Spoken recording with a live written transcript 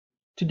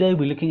Today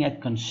we're looking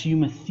at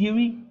consumer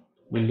theory.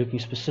 We're looking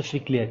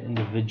specifically at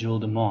individual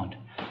demand.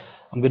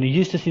 I'm going to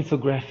use this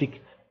infographic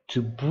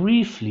to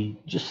briefly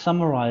just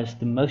summarize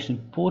the most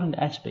important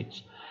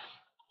aspects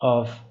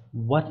of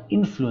what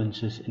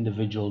influences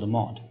individual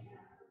demand.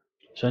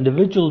 So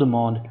individual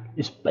demand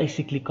is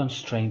basically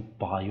constrained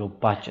by your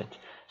budget.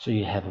 So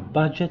you have a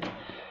budget,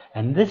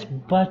 and this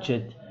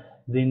budget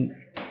then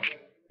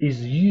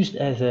is used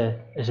as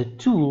a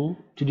tool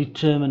to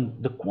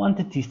determine the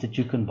quantities that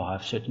you can buy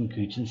of certain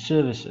goods and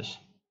services.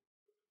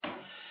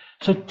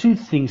 So two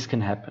things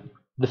can happen.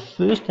 The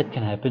first that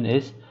can happen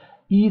is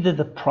either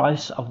the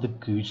price of the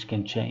goods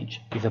can change.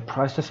 If the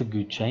price of a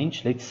good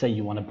change, let's say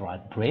you want to buy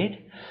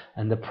bread,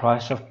 and the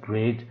price of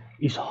bread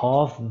is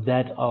half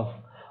that of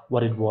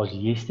what it was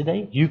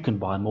yesterday, you can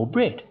buy more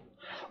bread.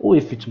 Or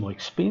if it's more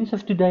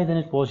expensive today than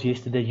it was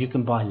yesterday, you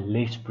can buy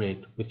less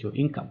bread with your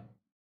income.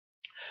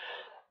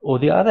 Or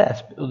the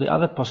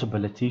other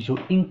possibility is your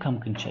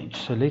income can change.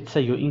 So let's say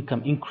your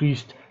income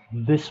increased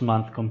this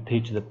month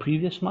compared to the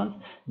previous month.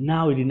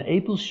 Now it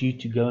enables you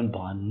to go and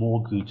buy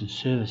more goods and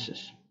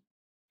services.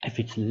 If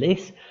it's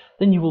less,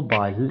 then you will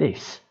buy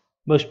less.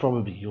 Most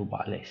probably you'll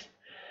buy less.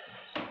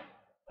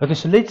 Okay,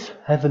 so let's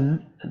have a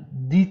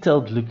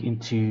detailed look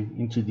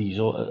into these,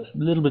 or a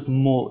little bit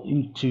more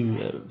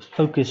into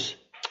focus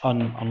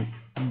on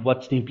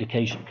what's the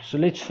implication. So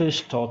let's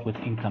first start with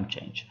income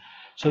change.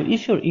 So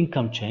if your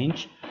income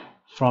change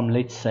from,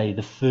 let's say,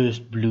 the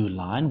first blue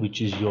line,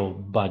 which is your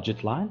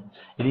budget line,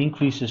 it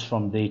increases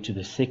from there to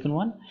the second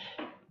one,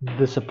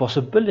 there's a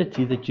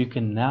possibility that you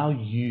can now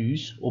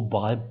use or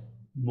buy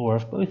more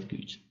of both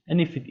goods.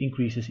 And if it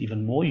increases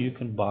even more, you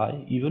can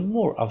buy even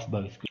more of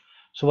both goods.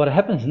 So what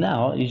happens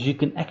now is you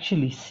can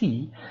actually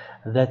see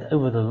that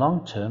over the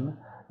long term,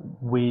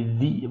 where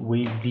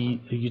the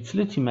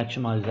utility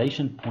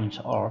maximization points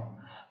are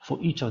for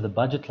each of the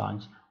budget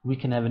lines, we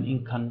can have an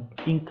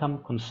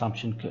income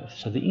consumption curve.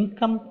 So the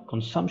income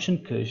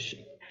consumption curve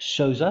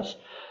shows us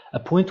a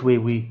point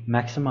where we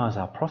maximize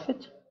our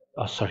profit,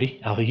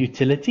 our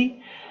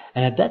utility,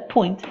 and at that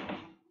point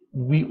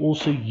we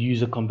also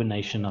use a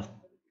combination of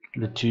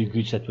the two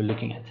goods that we're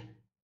looking at.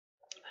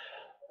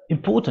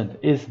 Important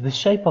is the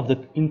shape of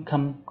the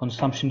income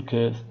consumption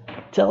curve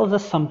tells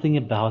us something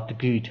about the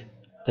good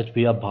that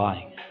we are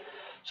buying.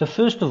 So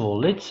first of all,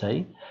 let's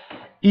say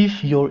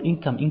if your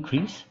income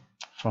increase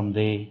from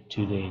there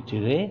to there to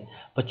there,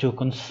 but your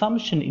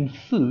consumption in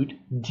food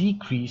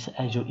decrease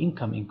as your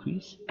income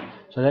increase.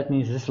 So that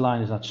means this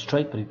line is not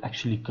straight, but it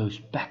actually goes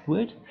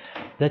backward.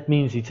 That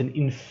means it's an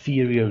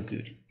inferior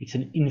good. It's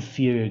an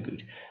inferior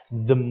good.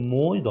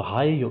 The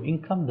higher your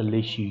income, the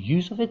less you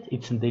use of it,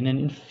 it's then an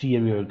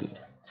inferior good.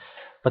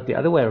 But the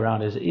other way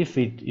around is if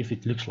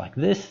it looks like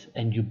this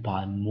and you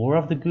buy more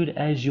of the good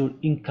as your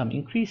income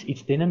increase,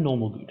 it's then a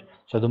normal good.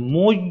 So the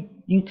more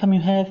income you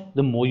have,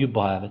 the more you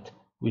buy of it.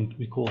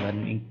 We call that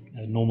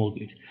a normal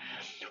good.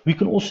 We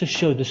can also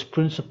show this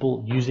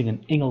principle using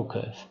an Engel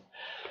curve.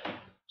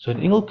 So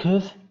an Engel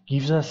curve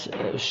gives us,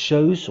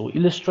 shows or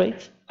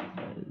illustrates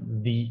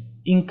the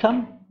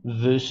income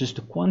versus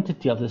the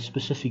quantity of the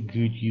specific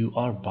good you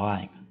are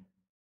buying.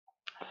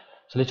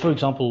 So let's, for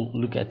example,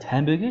 look at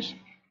hamburgers.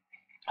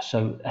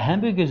 So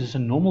hamburgers is a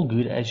normal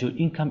good as your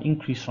income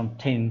increase from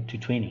 10 to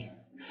 20.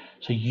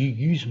 So you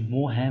use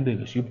more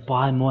hamburgers, you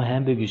buy more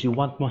hamburgers, you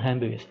want more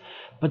hamburgers.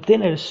 But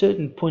then at a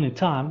certain point in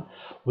time,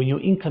 when your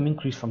income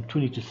increase from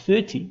 20 to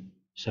 30,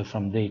 so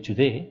from there to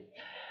there,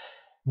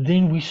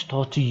 then we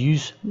start to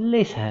use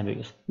less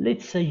hamburgers.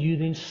 Let's say you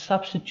then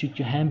substitute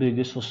your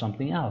hamburgers for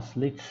something else.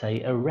 Let's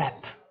say a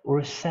wrap or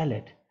a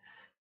salad.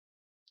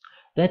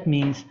 That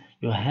means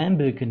your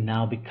hamburger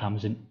now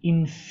becomes an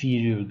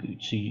inferior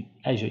good. So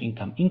as your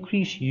income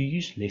increase, you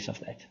use less of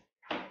that.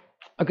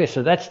 Okay,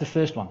 so that's the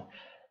first one,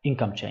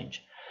 income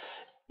change.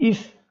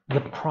 If the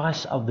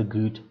price of the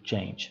good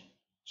change,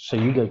 so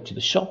you go to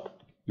the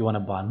shop, you want to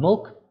buy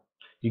milk,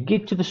 you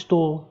get to the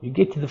store, you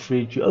get to the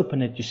fridge, you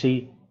open it, you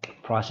see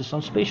price is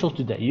on special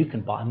today. You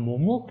can buy more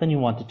milk than you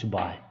wanted to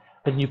buy,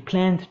 than you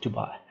planned to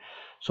buy.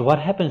 So what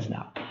happens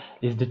now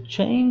is the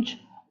change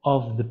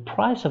of the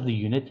price of the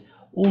unit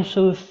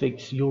also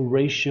affects your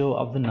ratio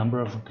of the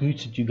number of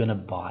goods that you're going to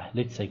buy.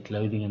 Let's say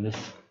clothing, and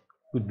this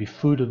could be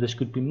food, or this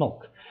could be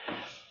milk.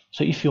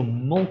 So if your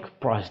milk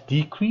price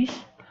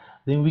decrease,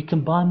 then we can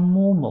buy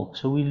more milk.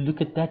 So we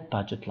look at that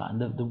budget line,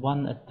 the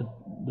one at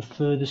the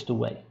furthest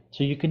away.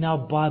 So you can now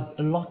buy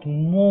a lot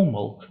more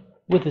milk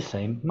with the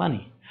same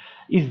money.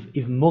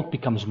 If milk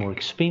becomes more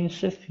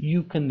expensive,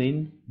 you can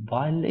then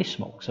buy less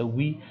milk. So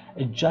we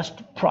adjust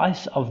the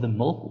price of the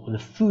milk, or the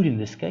food in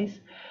this case,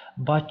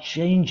 by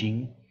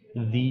changing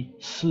the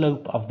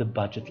slope of the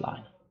budget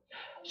line.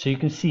 So you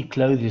can see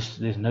clothes,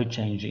 there's no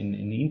change in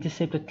the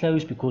intercepted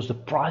clothes, because the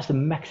price, the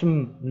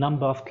maximum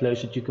number of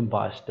clothes that you can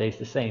buy stays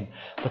the same,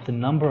 but the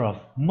number of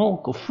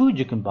milk or food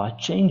you can buy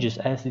changes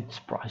as its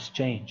price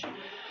change.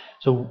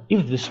 So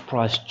if this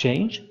price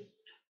change,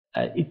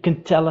 it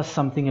can tell us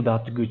something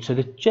about the good. So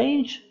the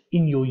change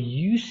in your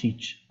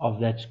usage of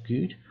that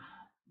good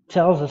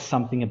tells us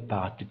something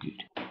about the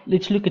good.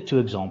 Let's look at two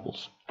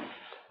examples.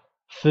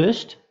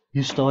 First,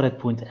 you start at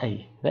point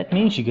A. That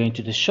means you go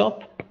into the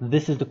shop.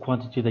 This is the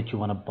quantity that you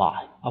want to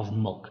buy of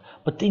milk.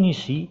 But then you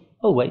see,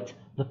 oh wait,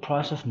 the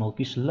price of milk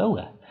is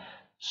lower.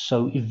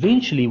 So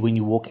eventually when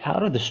you walk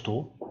out of the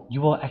store,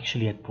 you are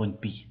actually at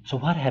point B. So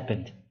what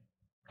happened?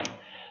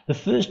 The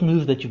first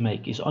move that you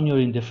make is on your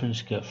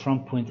indifference curve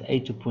from point A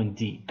to point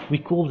D. We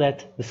call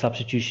that the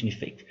substitution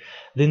effect.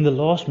 Then the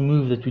last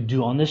move that we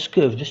do on this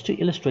curve, just to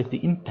illustrate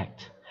the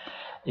impact,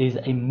 is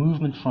a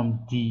movement from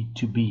D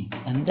to B,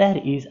 and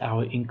that is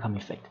our income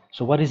effect.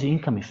 So what is the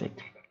income effect?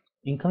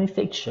 Income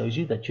effect shows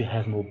you that you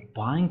have more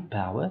buying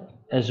power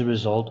as a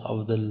result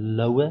of the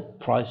lower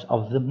price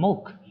of the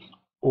milk,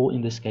 or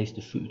in this case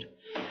the food.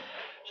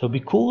 So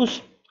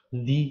because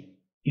the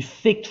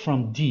effect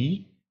from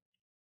D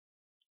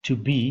to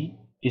B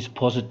is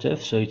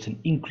positive, so it's an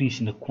increase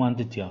in the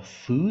quantity of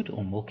food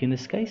or milk in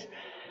this case,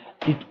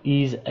 it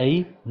is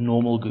a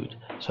normal good.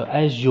 So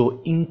as your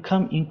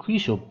income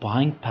increase, your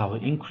buying power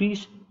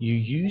increase, you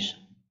use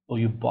or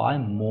you buy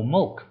more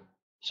milk.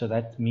 So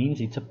that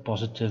means it's a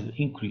positive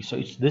increase. So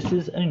this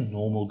is a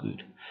normal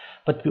good.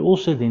 But we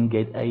also then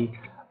get a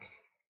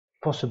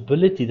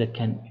possibility that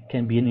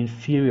can be an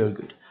inferior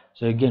good.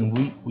 So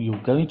again, you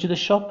go into the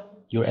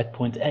shop, you're at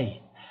point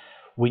A.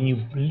 When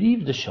you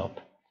leave the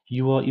shop,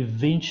 you are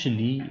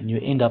eventually, and you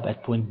end up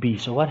at point B.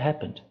 So what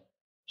happened?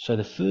 So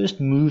the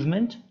first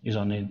movement is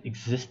on an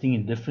existing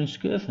indifference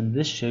curve, and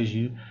this shows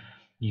you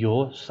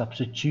your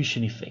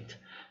substitution effect.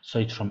 So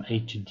it's from A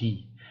to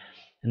D.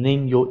 And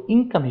then your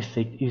income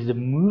effect is the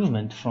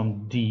movement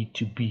from D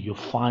to B, your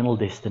final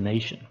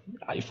destination,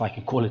 if I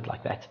can call it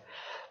like that.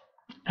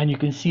 And you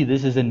can see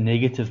this is a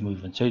negative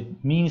movement. So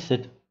it means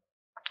that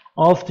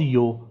after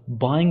your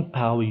buying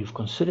power, you've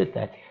considered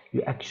that,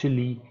 you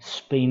actually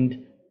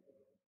spend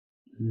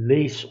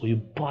less, or you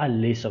buy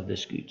less of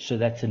this good. So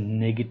that's a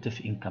negative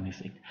income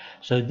effect.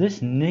 So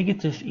this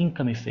negative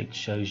income effect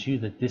shows you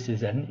that this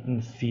is an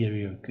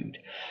inferior good.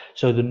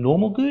 So the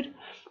normal good,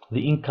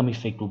 the income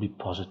effect will be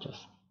positive.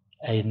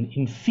 An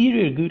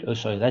inferior good,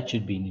 that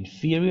should be an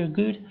inferior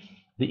good,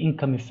 the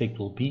income effect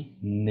will be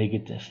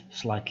negative,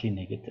 slightly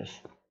negative.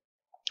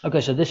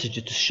 Okay, so this is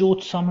just a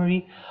short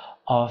summary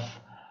of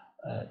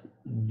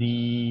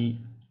the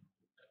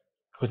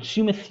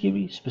consumer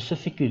theory,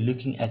 specifically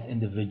looking at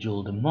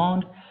individual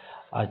demand.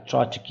 I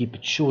tried to keep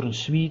it short and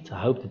sweet.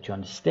 I hope that you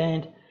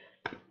understand.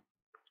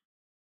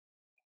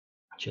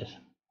 Cheers.